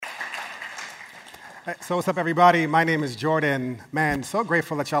So what's up, everybody? My name is Jordan. Man, so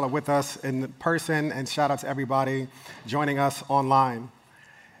grateful that y'all are with us in person, and shout out to everybody joining us online.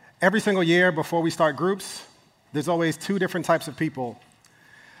 Every single year before we start groups, there's always two different types of people.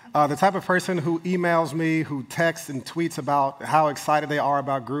 The type of person who emails me, who texts and tweets about how excited they are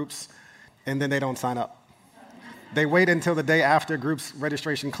about groups, and then they don't sign up. They wait until the day after groups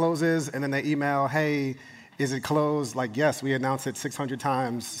registration closes, and then they email, hey, is it closed? Like, yes, we announced it 600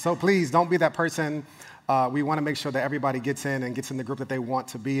 times. So please don't be that person. We want to make sure that everybody gets in and gets in the group that they want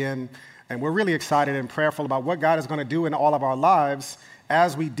to be in. And we're really excited and prayerful about what God is going to do in all of our lives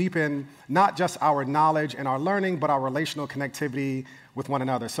as we deepen not just our knowledge and our learning, but our relational connectivity with one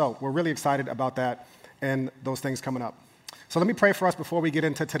another. So we're really excited about that and those things coming up. So let me pray for us before we get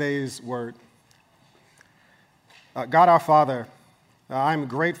into today's word. God our Father, I'm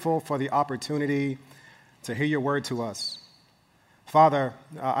grateful for the opportunity to hear your word to us. Father,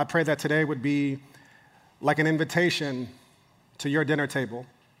 I pray that today would be like an invitation to your dinner table,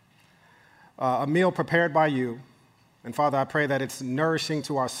 a meal prepared by you. And Father, I pray that it's nourishing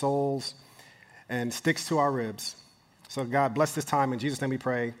to our souls and sticks to our ribs. So God, bless this time. In Jesus' name we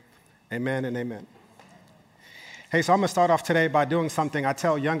pray. Amen and amen. Hey, so I'm going to start off today by doing something I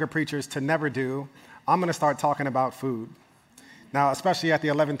tell younger preachers to never do. I'm going to start talking about food. Now, especially at the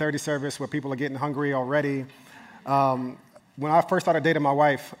 11:30 service where people are getting hungry already. When I first started dating my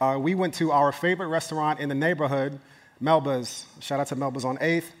wife, we went to our favorite restaurant in the neighborhood, Melba's. Shout out to Melba's on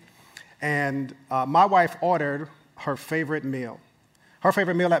 8th. And my wife ordered her favorite meal. Her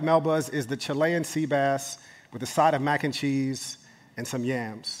favorite meal at Melba's is the Chilean sea bass with a side of mac and cheese and some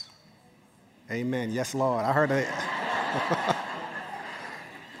yams. Amen. Yes, Lord. I heard it.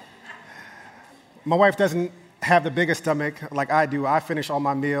 My wife doesn't have the biggest stomach like I do. I finish all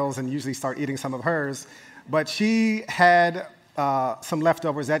my meals and usually start eating some of hers. But she had some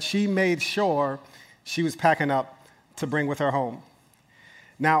leftovers that she made sure she was packing up to bring with her home.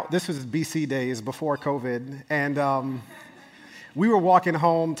 Now, this was BC days before COVID, and we were walking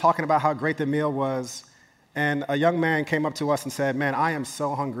home talking about how great the meal was, and a young man came up to us and said, man, I am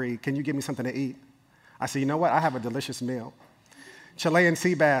so hungry. Can you give me something to eat? I said, you know what? I have a delicious meal. Chilean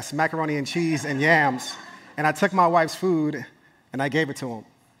sea bass, macaroni and cheese, and yams. And I took my wife's food, and I gave it to him.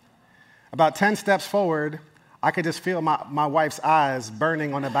 About 10 steps forward, I could just feel my wife's eyes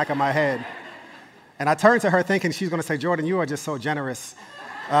burning on the back of my head. And I turned to her thinking she's going to say, Jordan, you are just so generous.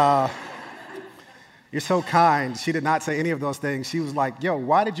 You're so kind. She did not say any of those things. She was like, yo,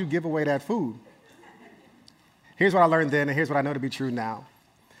 why did you give away that food? Here's what I learned then, and here's what I know to be true now.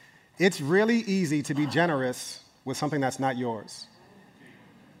 It's really easy to be generous with something that's not yours.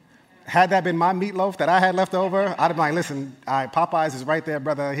 Had that been my meatloaf that I had left over, I'd have been like, listen, all right, Popeyes is right there,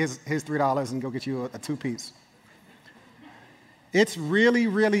 brother. Here's $3 and go get you a two-piece. It's really,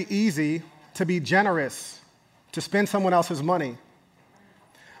 really easy to be generous, to spend someone else's money.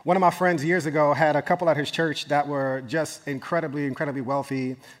 One of my friends years ago had a couple at his church that were just incredibly, incredibly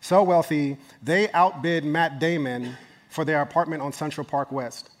wealthy. So wealthy, they outbid Matt Damon for their apartment on Central Park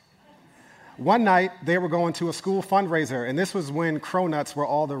West. One night, they were going to a school fundraiser, and this was when Cronuts were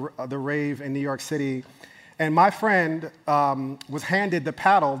all the rave in New York City. And my friend was handed the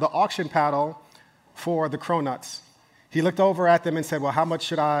paddle, the auction paddle, for the Cronuts. He looked over at them and said, well, how much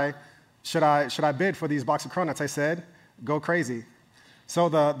should I bid for these box of Cronuts? I said, go crazy. So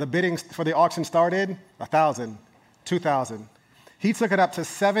the bidding for the auction started, $1,000, $2,000. He took it up to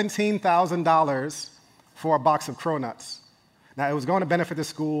 $17,000 for a box of Cronuts. Now, it was going to benefit the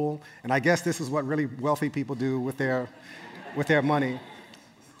school, and I guess this is what really wealthy people do with their money.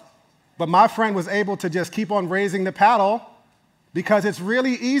 But my friend was able to just keep on raising the paddle because it's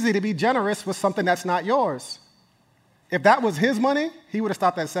really easy to be generous with something that's not yours. If that was his money, he would have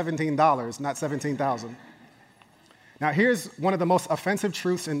stopped at $17, not $17,000. Now, here's one of the most offensive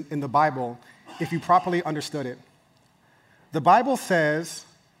truths in the Bible if you properly understood it. The Bible says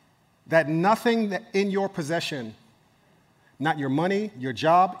that nothing in your possession, not your money, your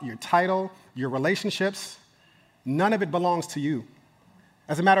job, your title, your relationships, none of it belongs to you.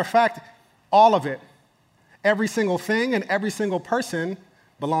 As a matter of fact, all of it, every single thing and every single person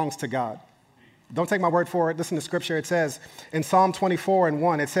belongs to God. Don't take my word for it. Listen to Scripture. It says in Psalm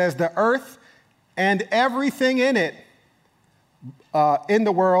 24:1, it says, the earth and everything in it, in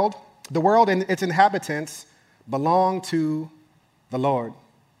the world and its inhabitants belong to the Lord.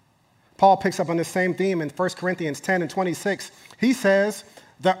 Paul picks up on this same theme in 1 Corinthians 10:26. He says,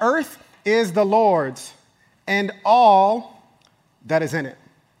 the earth is the Lord's and all that is in it.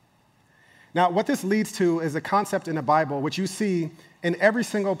 Now, what this leads to is a concept in the Bible, which you see in every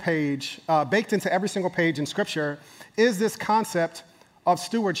single page, baked into every single page in Scripture, is this concept of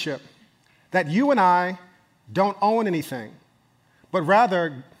stewardship. that you and I don't own anything, but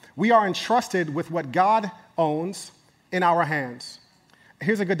rather we are entrusted with what God owns in our hands.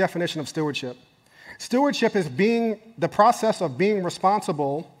 Here's a good definition of stewardship. Stewardship is the process of being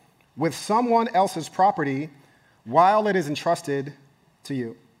responsible with someone else's property while it is entrusted to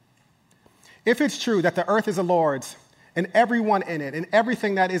you. If it's true that the earth is the Lord's and everyone in it and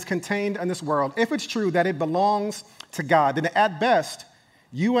everything that is contained in this world, if it's true that it belongs to God, then at best,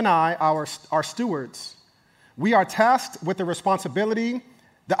 you and I are stewards. We are tasked with the responsibility,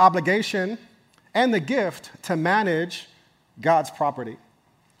 the obligation, and the gift to manage God's property.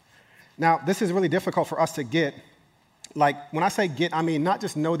 Now, this is really difficult for us to get. Like, when I say get, I mean not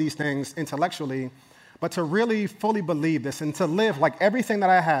just know these things intellectually, but to really fully believe this and to live like everything that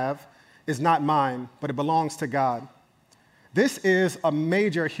I have is not mine, but it belongs to God. This is a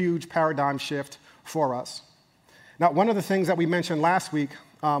major, huge paradigm shift for us. Now, one of the things that we mentioned last week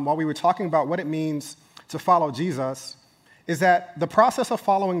while we were talking about what it means to follow Jesus is that the process of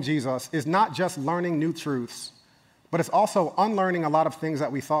following Jesus is not just learning new truths, but it's also unlearning a lot of things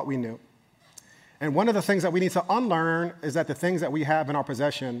that we thought we knew. And one of the things that we need to unlearn is that the things that we have in our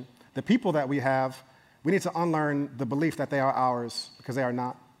possession, the people that we have, we need to unlearn the belief that they are ours because they are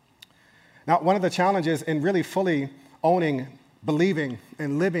not. Now, one of the challenges in really fully owning, believing,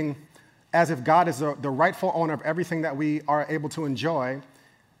 and living as if God is the rightful owner of everything that we are able to enjoy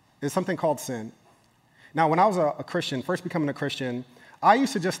is something called sin. Now, when I was a Christian, first becoming a Christian, I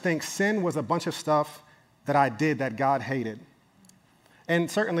used to just think sin was a bunch of stuff that I did that God hated. And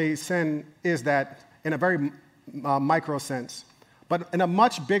certainly sin is that in a very micro sense. But in a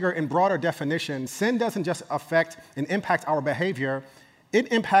much bigger and broader definition, sin doesn't just affect and impact our behavior,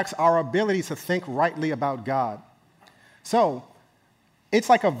 it impacts our ability to think rightly about God. So it's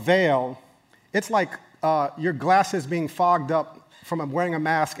like a veil. It's like your glasses being fogged up from wearing a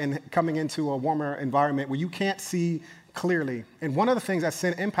mask and coming into a warmer environment where you can't see clearly. And one of the things that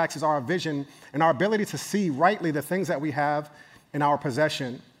sin impacts is our vision and our ability to see rightly the things that we have in our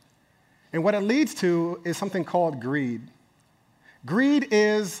possession. And what it leads to is something called greed. Greed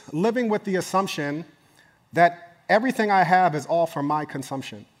is living with the assumption that everything I have is all for my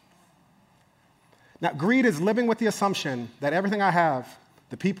consumption. Now, greed is living with the assumption that everything I have,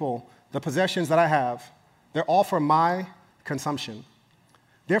 the people, the possessions that I have, they're all for my consumption.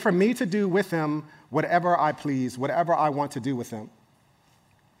 They're for me to do with them whatever I please, whatever I want to do with them.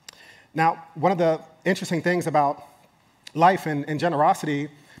 Now, one of the interesting things about life and generosity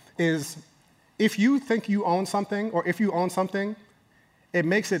is if you think you own something, or if you own something, it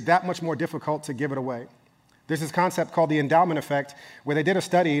makes it that much more difficult to give it away. There's this concept called the endowment effect, where they did a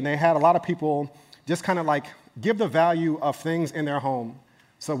study and they had a lot of people just kind of like give the value of things in their home.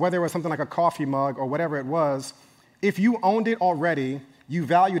 So whether it was something like a coffee mug or whatever it was, if you owned it already, you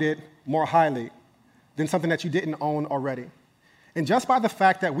valued it more highly than something that you didn't own already. And just by the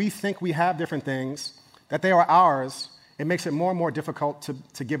fact that we think we have different things, that they are ours, it makes it more and more difficult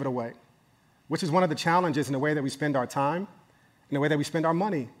to give it away, which is one of the challenges in the way that we spend our time, in the way that we spend our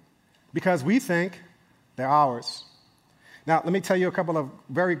money, because we think they're ours. Now, let me tell you a couple of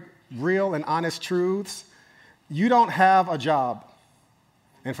very real and honest truths. You don't have a job.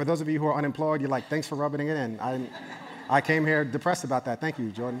 And for those of you who are unemployed, you're like, thanks for rubbing it in. I came here depressed about that. Thank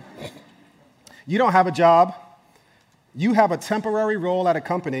you, Jordan. You don't have a job. You have a temporary role at a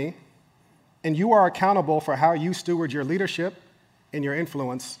company, and you are accountable for how you steward your leadership and your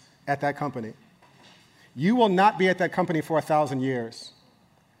influence at that company. You will not be at that company for 1,000 years.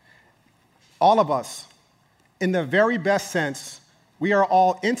 All of us, in the very best sense, we are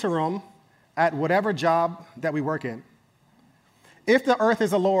all interim at whatever job that we work in. If the earth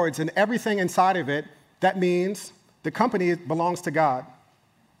is the Lord's and everything inside of it, that means the company belongs to God.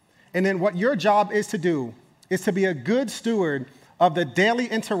 And then what your job is to do is to be a good steward of the daily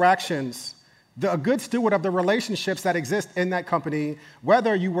interactions, a good steward of the relationships that exist in that company,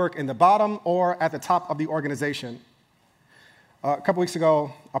 whether you work in the bottom or at the top of the organization. A couple weeks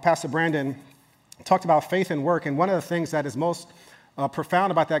ago, our pastor Brandon talked about faith and work, and one of the things that is most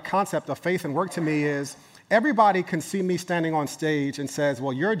profound about that concept of faith and work to me is everybody can see me standing on stage and says,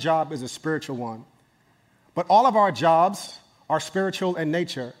 well, your job is a spiritual one. But all of our jobs are spiritual in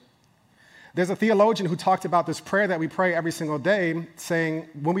nature. There's a theologian who talked about this prayer that we pray every single day, saying,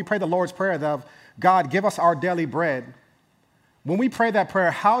 when we pray the Lord's Prayer of, God, give us our daily bread. When we pray that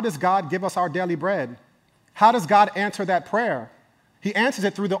prayer, how does God give us our daily bread? How does God answer that prayer? He answers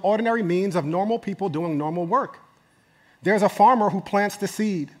it through the ordinary means of normal people doing normal work. There's a farmer who plants the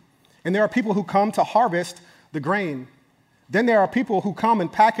seed, and there are people who come to harvest the grain. Then there are people who come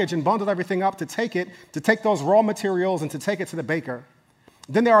and package and bundle everything up to take those raw materials and to take it to the baker.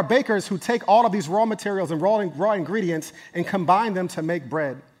 Then there are bakers who take all of these raw materials and raw ingredients and combine them to make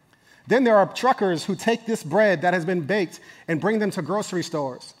bread. Then there are truckers who take this bread that has been baked and bring them to grocery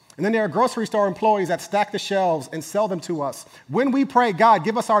stores. And then there are grocery store employees that stack the shelves and sell them to us. When we pray, God,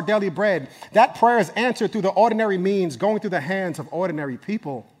 give us our daily bread, that prayer is answered through the ordinary means going through the hands of ordinary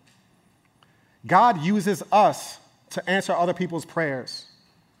people. God uses us to answer other people's prayers.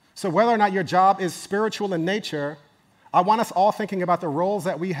 So whether or not your job is spiritual in nature, I want us all thinking about the roles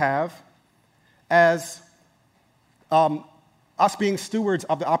that we have as us being stewards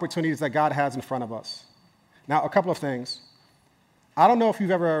of the opportunities that God has in front of us. Now, a couple of things. I don't know if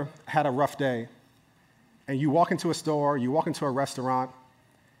you've ever had a rough day and you walk into a store, you walk into a restaurant,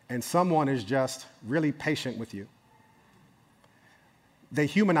 and someone is just really patient with you. They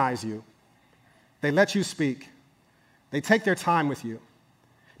humanize you. They let you speak. They take their time with you.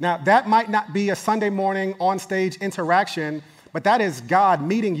 Now, that might not be a Sunday morning on-stage interaction, but that is God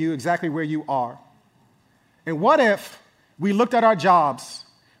meeting you exactly where you are. And what if we looked at our jobs,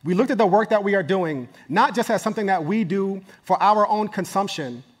 we looked at the work that we are doing, not just as something that we do for our own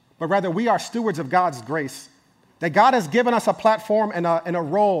consumption, but rather we are stewards of God's grace, that God has given us a platform and a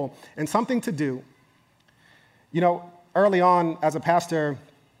role and something to do. You know, early on as a pastor,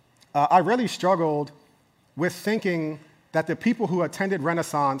 I really struggled with thinking that the people who attended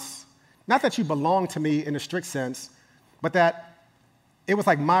Renaissance, not that you belong to me in a strict sense, but that it was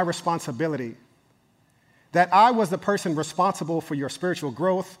like my responsibility, that I was the person responsible for your spiritual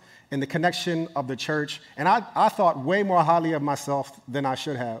growth and the connection of the church, and I thought way more highly of myself than I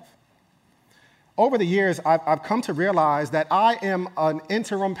should have. Over the years, I've come to realize that I am an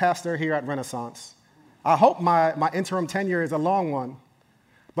interim pastor here at Renaissance. I hope my interim tenure is a long one,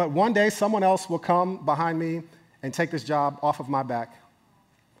 but one day someone else will come behind me and take this job off of my back.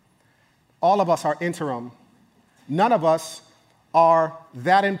 All of us are interim. None of us are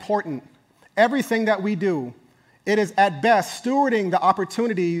that important. Everything that we do, it is at best stewarding the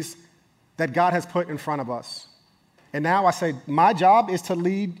opportunities that God has put in front of us. And now I say, my job is to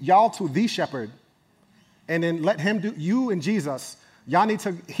lead y'all to the shepherd. And then let him do, you and Jesus,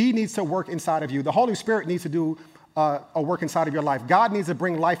 he needs to work inside of you. The Holy Spirit needs to do a work inside of your life. God needs to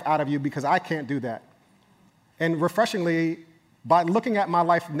bring life out of you because I can't do that. And refreshingly, by looking at my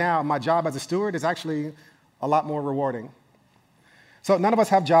life now, my job as a steward is actually a lot more rewarding. So none of us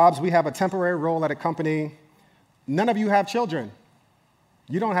have jobs. We have a temporary role at a company. None of you have children.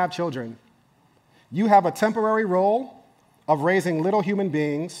 You don't have children. You have a temporary role of raising little human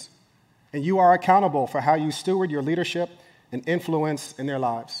beings, and you are accountable for how you steward your leadership and influence in their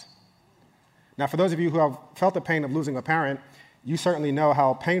lives. Now, for those of you who have felt the pain of losing a parent, you certainly know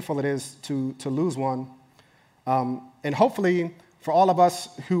how painful it is to lose one. And hopefully, for all of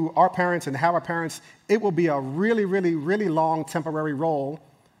us who are parents and have our parents, it will be a really, really, really long temporary role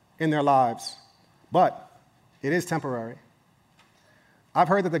in their lives. But it is temporary. I've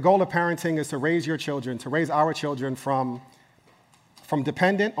heard that the goal of parenting is to raise your children, to raise our children from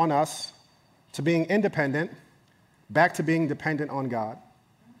dependent on us to being independent, back to being dependent on God.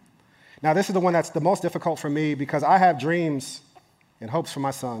 Now, this is the one that's the most difficult for me because I have dreams and hopes for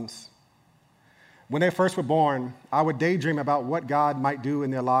my sons. When they first were born, I would daydream about what God might do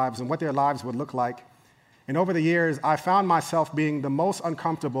in their lives and what their lives would look like. And over the years, I found myself being the most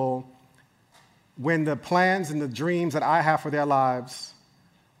uncomfortable when the plans and the dreams that I have for their lives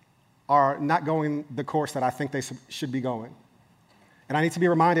are not going the course that I think they should be going. And I need to be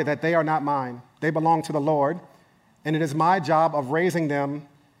reminded that they are not mine. They belong to the Lord, and it is my job of raising them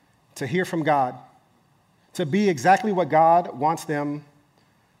to hear from God, to be exactly what God wants them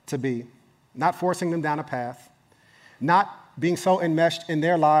to be. Not forcing them down a path, not being so enmeshed in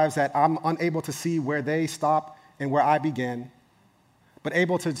their lives that I'm unable to see where they stop and where I begin, but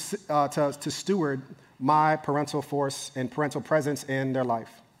able to steward my parental force and parental presence in their life.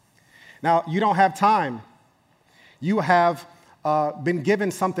 Now, you don't have time. You have been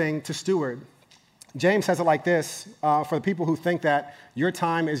given something to steward. James says it like this, for the people who think that your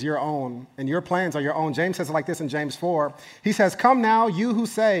time is your own and your plans are your own. James says it like this in James 4. He says, "Come now, you who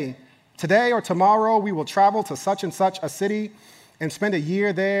say, today or tomorrow we will travel to such and such a city and spend a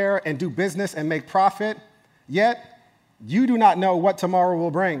year there and do business and make profit. Yet you do not know what tomorrow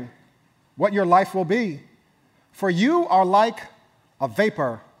will bring, what your life will be. For you are like a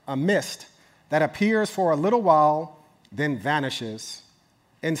vapor, a mist that appears for a little while, then vanishes.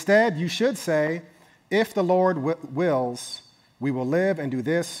 Instead, you should say, if the Lord wills, we will live and do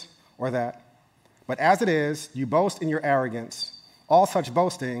this or that. But as it is, you boast in your arrogance. All such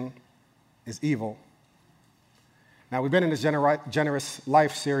boasting is evil." Now, we've been in this Generous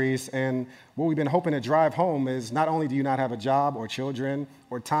Life series, and what we've been hoping to drive home is not only do you not have a job or children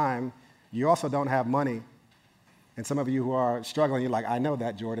or time, you also don't have money. And some of you who are struggling, you're like, I know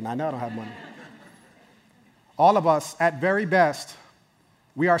that, Jordan. I know I don't have money. All of us, at very best,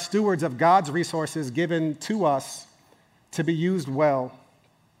 we are stewards of God's resources given to us to be used well.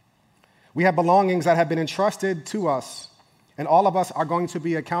 We have belongings that have been entrusted to us, and all of us are going to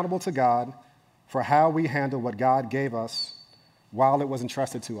be accountable to God for how we handle what God gave us while it was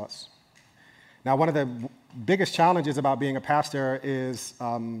entrusted to us. Now, one of the biggest challenges about being a pastor is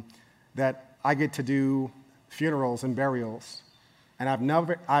that I get to do funerals and burials, and I've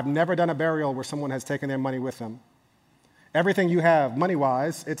never done a burial where someone has taken their money with them. Everything you have,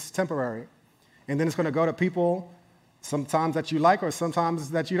 money-wise, it's temporary, and then it's going to go to people sometimes that you like or sometimes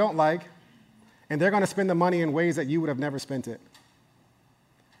that you don't like, and they're going to spend the money in ways that you would have never spent it.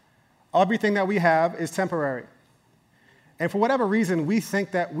 Everything that we have is temporary. And for whatever reason, we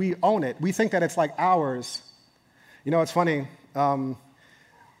think that we own it. We think that it's like ours. You know, it's funny. I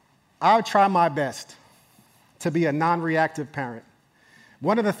try my best to be a non-reactive parent.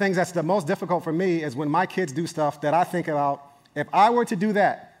 One of the things that's the most difficult for me is when my kids do stuff that I think about, if I were to do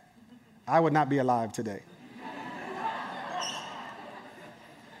that, I would not be alive today.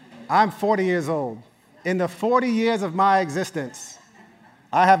 I'm 40 years old. In the 40 years of my existence,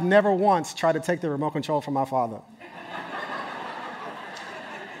 I have never once tried to take the remote control from my father.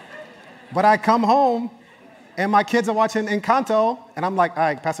 But I come home, and my kids are watching Encanto, and I'm like, all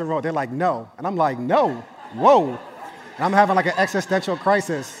right, Pastor Rowe. They're like, no. And I'm like, no, whoa. And I'm having like an existential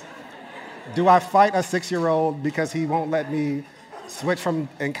crisis. Do I fight a 6-year-old because he won't let me switch from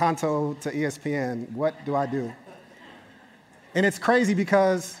Encanto to ESPN? What do I do? And it's crazy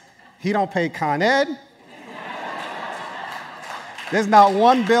because he don't pay Con Ed. There's not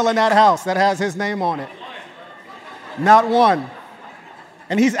one bill in that house that has his name on it. Not one.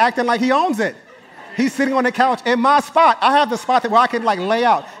 And he's acting like he owns it. He's sitting on the couch in my spot. I have the spot where I can like lay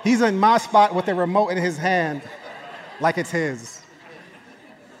out. He's in my spot with the remote in his hand like it's his.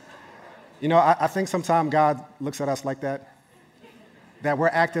 You know, I think sometimes God looks at us like that we're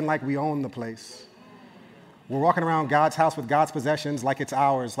acting like we own the place. We're walking around God's house with God's possessions like it's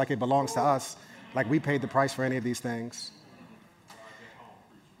ours, like it belongs to us, like we paid the price for any of these things.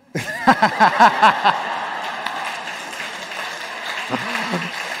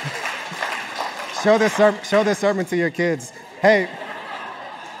 Show this sermon to your kids. Hey,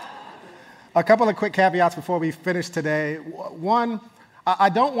 a couple of quick caveats before we finish today. One, I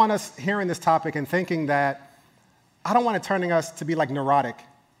don't want us hearing this topic and thinking that, I don't want it turning us to be like neurotic.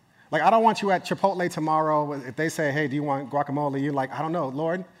 Like, I don't want you at Chipotle tomorrow, if they say, hey, do you want guacamole? You're like, I don't know,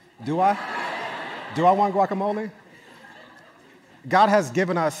 Lord, do I? Do I want guacamole? God has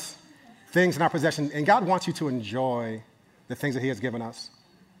given us things in our possession, and God wants you to enjoy the things that he has given us.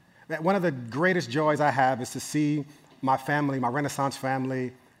 One of the greatest joys I have is to see my family, my Renaissance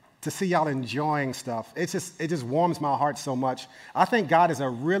family, to see y'all enjoying stuff. It just warms my heart so much. I think God is a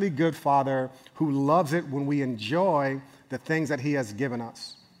really good father who loves it when we enjoy the things that he has given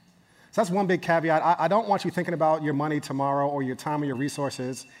us. So that's one big caveat. I don't want you thinking about your money tomorrow or your time or your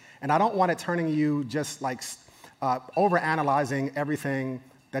resources, and I don't want it turning you just like overanalyzing everything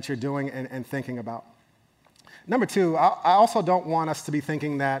that you're doing and thinking about. Number two, I also don't want us to be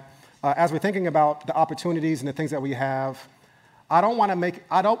thinking that as we're thinking about the opportunities and the things that we have, I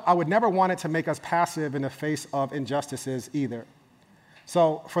would never want it to make us passive in the face of injustices either.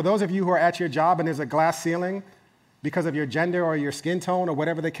 So for those of you who are at your job and there's a glass ceiling because of your gender or your skin tone or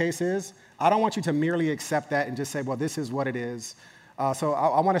whatever the case is, I don't want you to merely accept that and just say, well, this is what it is. So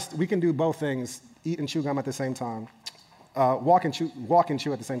I want us, we can do both things, eat and chew gum at the same time. Walk and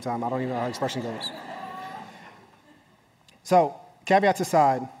chew at the same time. I don't even know how the expression goes. So, caveats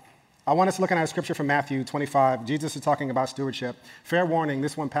aside, I want us to look at a scripture from Matthew 25. Jesus is talking about stewardship. Fair warning,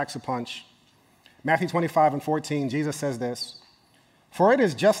 this one packs a punch. Matthew 25:14, Jesus says this, "For it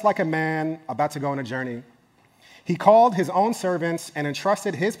is just like a man about to go on a journey. He called his own servants and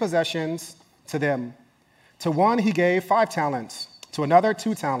entrusted his possessions to them. To one he gave 5 talents, to another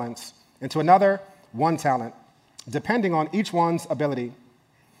 2 talents, and to another 1 talent, depending on each one's ability.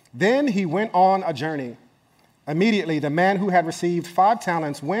 Then he went on a journey. Immediately, the man who had received 5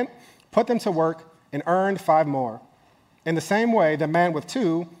 talents went, put them to work, and earned 5 more. In the same way, the man with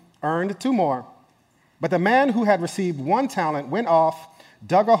 2 earned 2 more. But the man who had received 1 talent went off,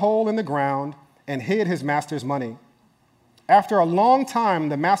 dug a hole in the ground, and hid his master's money. After a long time,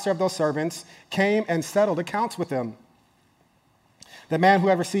 the master of those servants came and settled accounts with them. The man who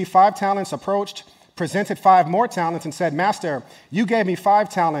had received 5 talents approached, presented 5 more talents, and said, 'Master, you gave me 5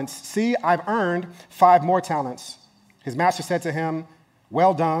 talents. See, I've earned 5 more talents.' His master said to him,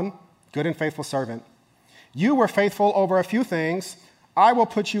 'Well done, good and faithful servant. You were faithful over a few things. I will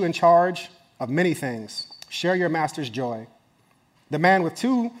put you in charge of many things. Share your master's joy.' The man with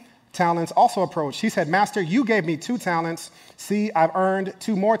 2 talents also approached. He said, 'Master, you gave me 2 talents. See, I've earned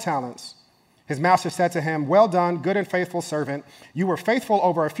 2 more talents.' His master said to him, 'Well done, good and faithful servant. You were faithful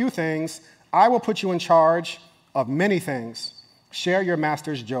over a few things. I will put you in charge of many things. Share your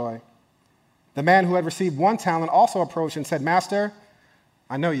master's joy.' The man who had received 1 talent also approached and said, 'Master,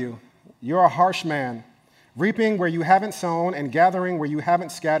 I know you. You're a harsh man, reaping where you haven't sown and gathering where you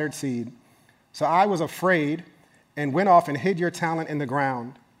haven't scattered seed. So I was afraid and went off and hid your talent in the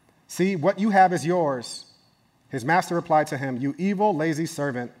ground. See, what you have is yours.' His master replied to him, 'You evil, lazy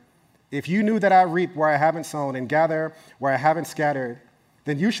servant. If you knew that I reap where I haven't sown and gather where I haven't scattered,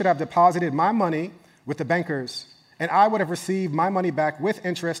 then you should have deposited my money with the bankers, and I would have received my money back with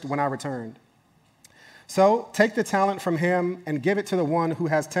interest when I returned. So take the talent from him and give it to the one who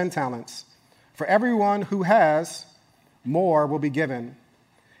has 10 talents. For everyone who has, more will be given,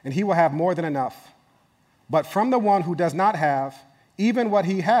 and he will have more than enough. But from the one who does not have, even what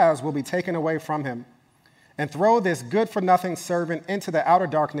he has will be taken away from him. And throw this good-for-nothing servant into the outer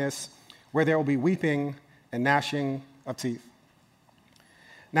darkness, where there will be weeping and gnashing of teeth."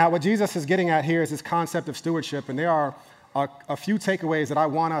 Now, what Jesus is getting at here is this concept of stewardship, and there are a few takeaways that I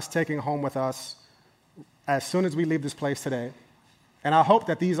want us taking home with us as soon as we leave this place today. And I hope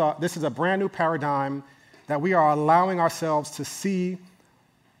that this is a brand new paradigm that we are allowing ourselves to see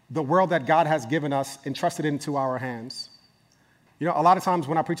the world that God has given us entrusted into our hands. You know, a lot of times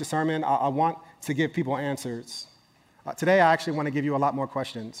when I preach a sermon, I want to give people answers. Today, I actually want to give you a lot more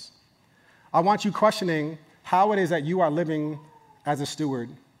questions. I want you questioning how it is that you are living as a steward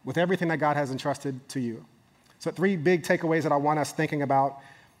with everything that God has entrusted to you. So 3 big takeaways that I want us thinking about.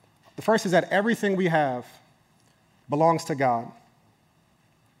 The first is that everything we have belongs to God.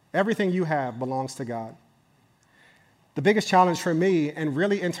 Everything you have belongs to God. The biggest challenge for me in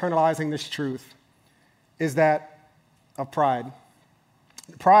really internalizing this truth is that of pride.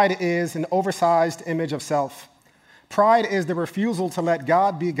 Pride is an oversized image of self. Pride is the refusal to let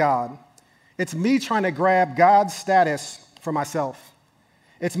God be God. It's me trying to grab God's status for myself.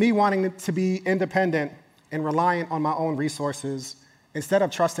 It's me wanting to be independent and reliant on my own resources instead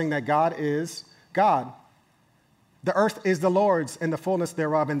of trusting that God is God. The earth is the Lord's and the fullness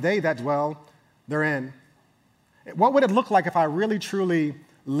thereof, and they that dwell therein. What would it look like if I really, truly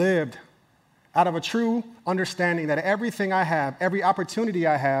lived out of a true understanding that everything I have, every opportunity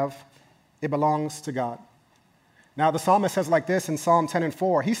I have, it belongs to God? Now, the psalmist says like this in Psalm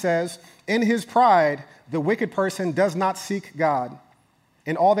 10:4. He says, "In his pride, the wicked person does not seek God.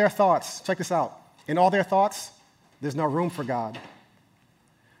 In all their thoughts," check this out, "in all their thoughts, there's no room for God."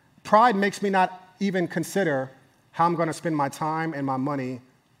 Pride makes me not even consider how I'm going to spend my time and my money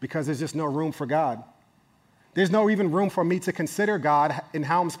because there's just no room for God. There's no even room for me to consider God in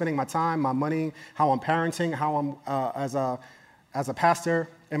how I'm spending my time, my money, how I'm parenting, how I'm as a pastor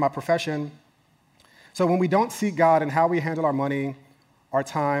in my profession. So when we don't seek God in how we handle our money, our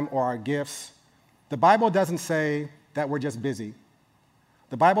time, or our gifts, the Bible doesn't say that we're just busy.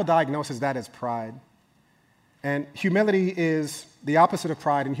 The Bible diagnoses that as pride. And humility is the opposite of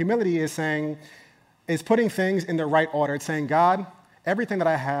pride. And humility is putting things in the right order. It's saying, God, everything that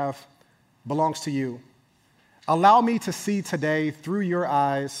I have belongs to you. Allow me to see today through your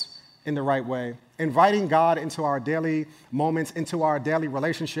eyes in the right way. Inviting God into our daily moments, into our daily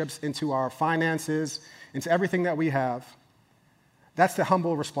relationships, into our finances, into everything that we have. That's the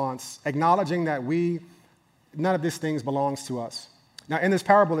humble response, acknowledging that none of these things belongs to us. Now, in this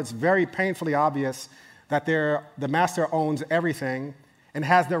parable, it's very painfully obvious that the master owns everything and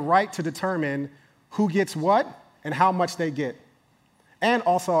has the right to determine who gets what and how much they get, and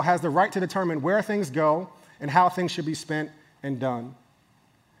also has the right to determine where things go and how things should be spent and done.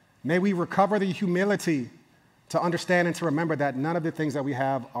 May we recover the humility to understand and to remember that none of the things that we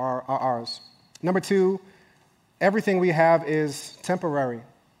have are ours. Number 2, everything we have is temporary.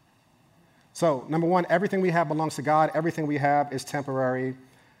 So, number 1, everything we have belongs to God. Everything we have is temporary.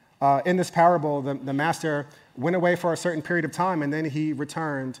 In this parable, the master went away for a certain period of time, and then he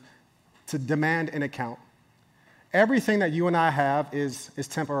returned to demand an account. Everything that you and I have is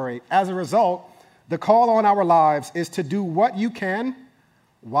temporary. As a result, the call on our lives is to do what you can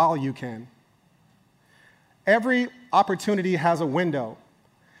while you can. Every opportunity has a window.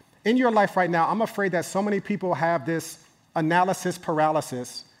 In your life right now, I'm afraid that so many people have this analysis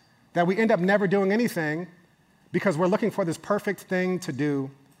paralysis that we end up never doing anything because we're looking for this perfect thing to do.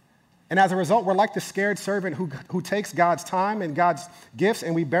 And as a result, we're like the scared servant who takes God's time and God's gifts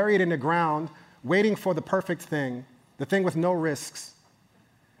and we bury it in the ground waiting for the perfect thing, the thing with no risks.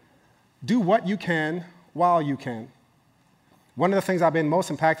 Do what you can while you can. One of the things I've been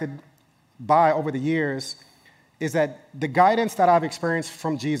most impacted by over the years is that the guidance that I've experienced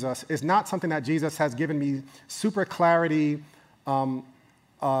from Jesus is not something that Jesus has given me super clarity, from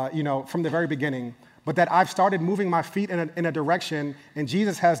the very beginning, but that I've started moving my feet in a direction, and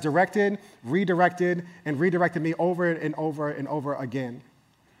Jesus has directed, redirected, and redirected me over and over and over again.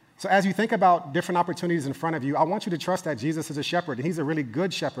 So as you think about different opportunities in front of you, I want you to trust that Jesus is a shepherd, and he's a really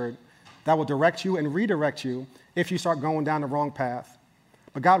good shepherd that will direct you and redirect you if you start going down the wrong path.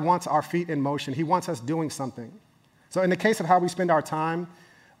 But God wants our feet in motion. He wants us doing something. So in the case of how we spend our time,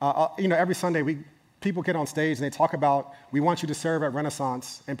 every Sunday people get on stage and they talk about, we want you to serve at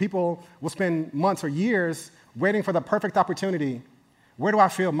Renaissance. And people will spend months or years waiting for the perfect opportunity. Where do I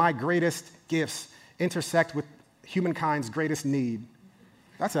feel my greatest gifts intersect with humankind's greatest need?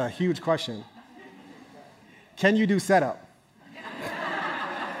 That's a huge question. Can you do setup?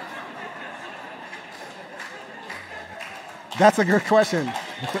 That's a good question.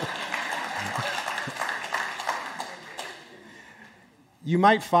 You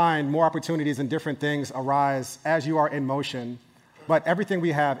might find more opportunities and different things arise as you are in motion, but everything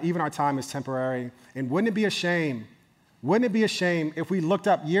we have, even our time, is temporary. And wouldn't it be a shame if we looked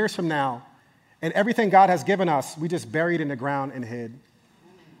up years from now and everything God has given us, we just buried in the ground and hid?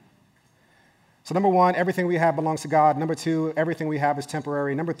 So number one, everything we have belongs to God. Number two, everything we have is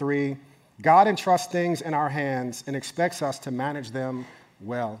temporary. Number three, God entrusts things in our hands and expects us to manage them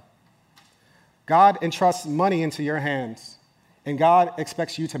well. God entrusts money into your hands, and God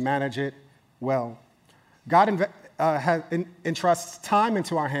expects you to manage it well. God entrusts time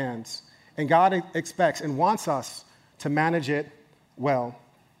into our hands, and God expects and wants us to manage it well.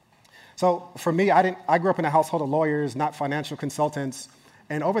 So for me, I grew up in a household of lawyers, not financial consultants,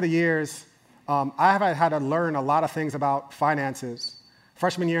 and over the years, I have had to learn a lot of things about finances.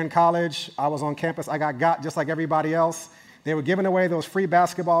 Freshman year in college, I was on campus. I got just like everybody else. They were giving away those free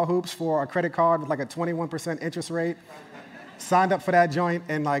basketball hoops for a credit card with like a 21% interest rate. Signed up for that joint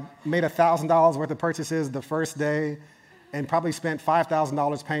and made $1,000 worth of purchases the first day and probably spent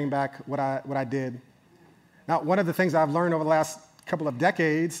 $5,000 paying back what I did. Now, one of the things I've learned over the last couple of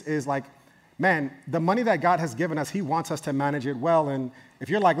decades is the money that God has given us, he wants us to manage it well. And if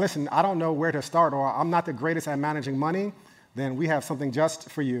you're listen, I don't know where to start, or I'm not the greatest at managing money, then we have something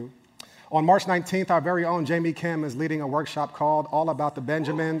just for you. On March 19th, our very own Jamie Kim is leading a workshop called All About the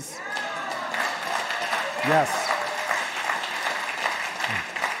Benjamins. Yes.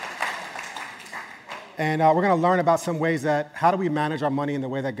 And we're going to learn about some ways how do we manage our money in the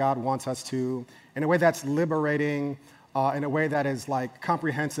way that God wants us to, in a way that's liberating, in a way that is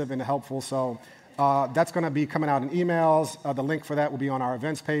comprehensive and helpful. So that's going to be coming out in emails. The link for that will be on our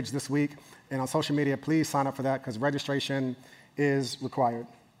events page this week. And on social media, please sign up for that because registration is required.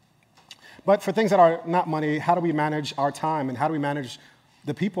 But for things that are not money, how do we manage our time and how do we manage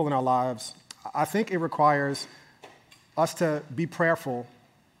the people in our lives? I think it requires us to be prayerful,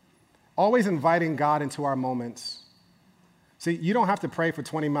 always inviting God into our moments. See, you don't have to pray for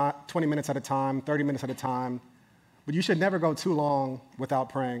 20 minutes at a time, 30 minutes at a time, but you should never go too long without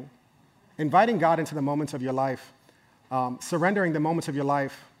praying. Inviting God into the moments of your life, surrendering the moments of your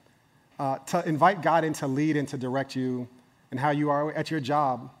life, to invite God in to lead and to direct you and how you are at your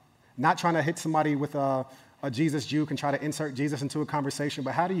job. Not trying to hit somebody with a Jesus juke and try to insert Jesus into a conversation,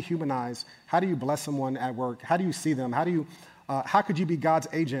 but how do you humanize? How do you bless someone at work? How do you see them? How could you be God's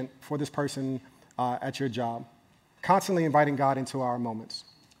agent for this person at your job? Constantly inviting God into our moments.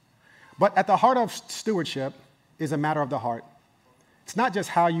 But at the heart of stewardship is a matter of the heart. It's not just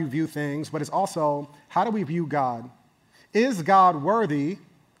how you view things, but it's also how do we view God? Is God worthy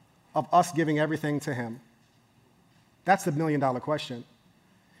of us giving everything to him? That's the million-dollar question.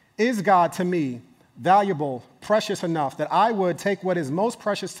 Is God, to me, valuable, precious enough that I would take what is most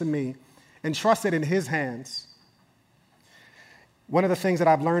precious to me and trust it in his hands? One of the things that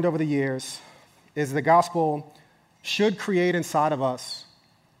I've learned over the years is the gospel should create inside of us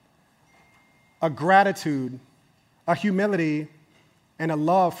a gratitude, a humility, and a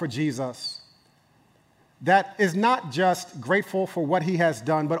love for Jesus that is not just grateful for what he has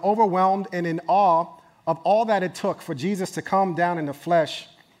done, but overwhelmed and in awe of all that it took for Jesus to come down in the flesh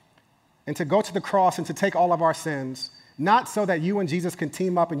and to go to the cross and to take all of our sins, not so that you and Jesus can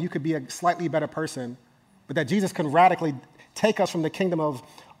team up and you could be a slightly better person, but that Jesus can radically take us from the kingdom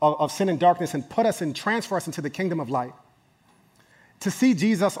of sin and darkness and put us and transfer us into the kingdom of light. To see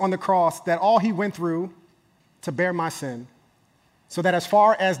Jesus on the cross, that all he went through to bear my sin, so that as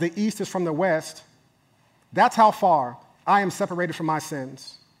far as the east is from the west, that's how far I am separated from my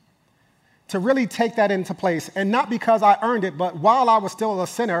sins. to really take that into place. And not because I earned it, but while I was still a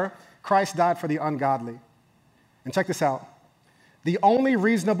sinner, Christ died for the ungodly. And check this out. The only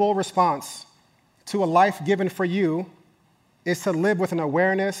reasonable response to a life given for you is to live with an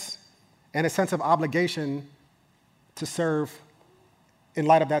awareness and a sense of obligation to serve in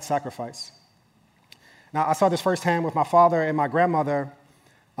light of that sacrifice. Now, I saw this firsthand with my father and my grandmother.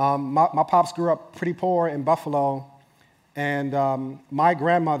 My pops grew up pretty poor in Buffalo, and my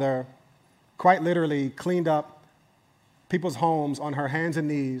grandmother quite literally cleaned up people's homes on her hands and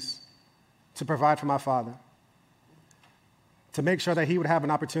knees to provide for my father, to make sure that he would have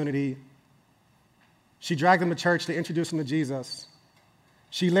an opportunity. She dragged him to church to introduce him to Jesus.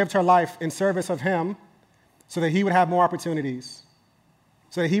 She lived her life in service of him so that he would have more opportunities,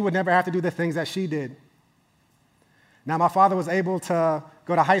 so that he would never have to do the things that she did. Now, my father was able to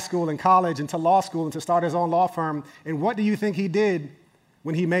go to high school and college and to law school and to start his own law firm. And what do you think he did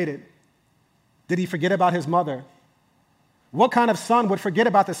when he made it? Did he forget about his mother? What kind of son would forget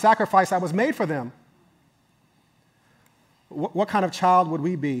about the sacrifice that was made for them? What kind of child would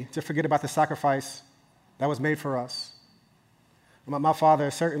we be to forget about the sacrifice that was made for us? My father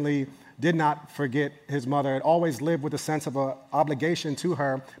certainly did not forget his mother and always lived with a sense of an obligation to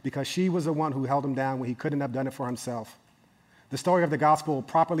her because she was the one who held him down when he couldn't have done it for himself. The story of the gospel,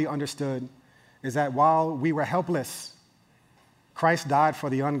 properly understood, is that while we were helpless, Christ died for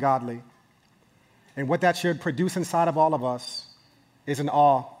the ungodly. And what that should produce inside of all of us is an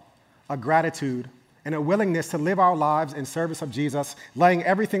awe, a gratitude, and a willingness to live our lives in service of Jesus, laying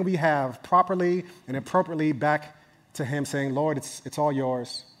everything we have properly and appropriately back to him, saying, Lord, it's all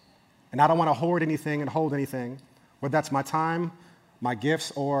yours. And I don't want to hoard anything and hold anything, whether that's my time, my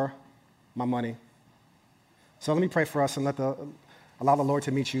gifts, or my money. So let me pray for us and allow the Lord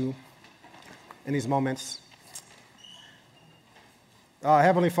to meet you in these moments.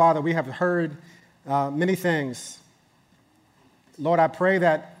 Heavenly Father, we have heard many things. Lord, I pray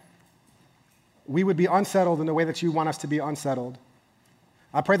that we would be unsettled in the way that you want us to be unsettled.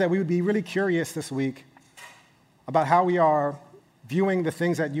 I pray that we would be really curious this week about how we are viewing the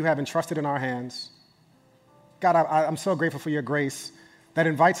things that you have entrusted in our hands. God, I'm so grateful for your grace that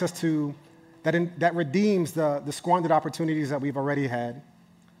invites us to, that redeems the squandered opportunities that we've already had.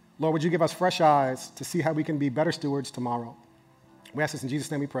 Lord, would you give us fresh eyes to see how we can be better stewards tomorrow? We ask this in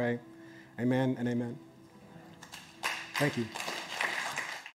Jesus' name we pray. Amen and amen. Thank you.